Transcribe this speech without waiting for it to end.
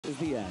is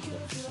the end.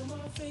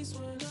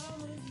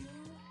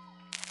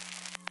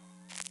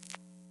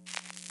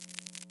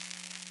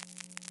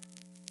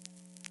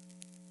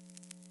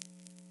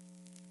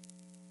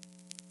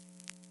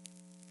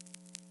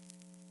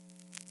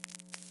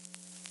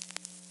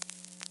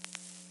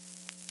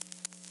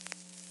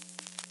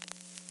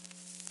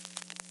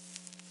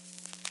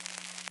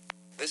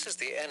 This is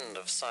the end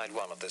of side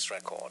 1 of this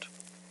record.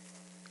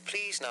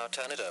 Please now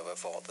turn it over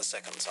for the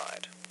second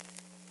side.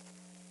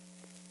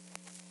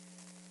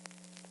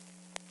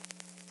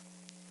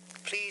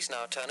 Please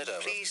now turn it over.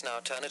 Please now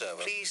turn it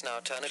over. Please now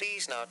turn it.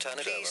 Please now turn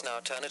it. Please now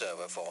turn it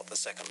over for the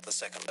second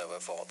over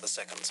for the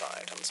second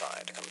side.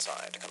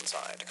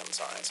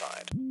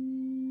 Side.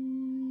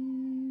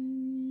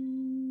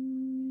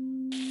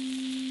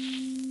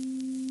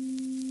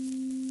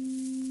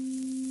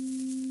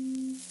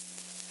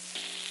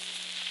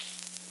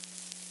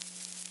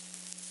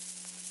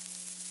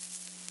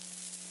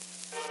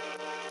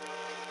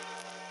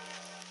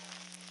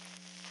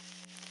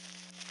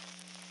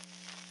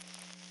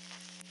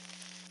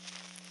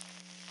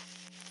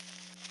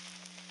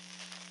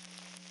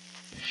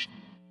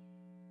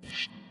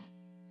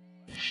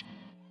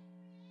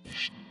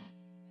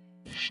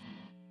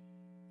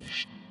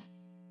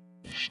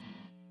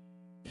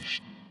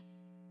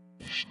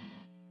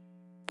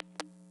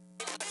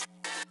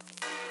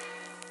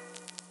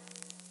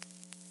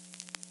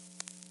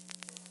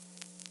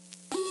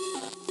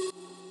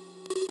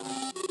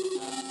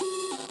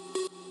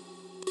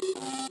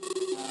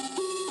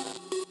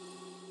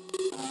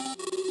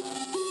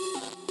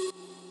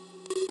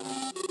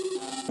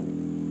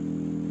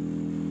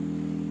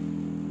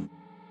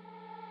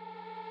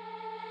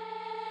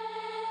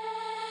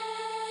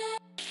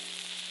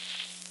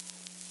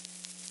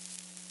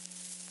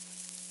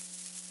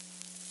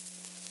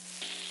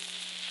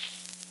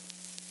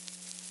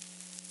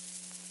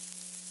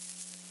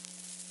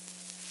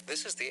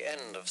 This is the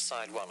end of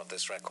side 1 of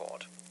this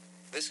record.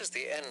 This is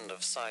the end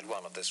of side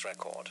 1 of this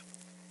record.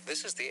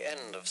 This is the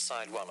end of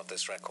side 1 of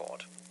this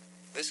record.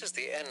 This is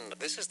the end.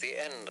 This is the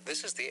end.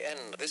 This is the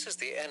end. This is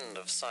the end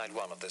of side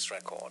 1 of this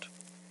record.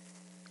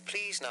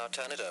 Please now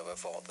turn it over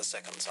for the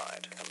second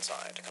side.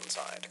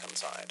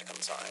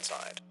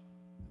 Side.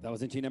 That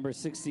was entry number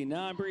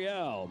 69,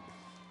 Brielle.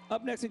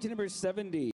 Up next, entry number 70.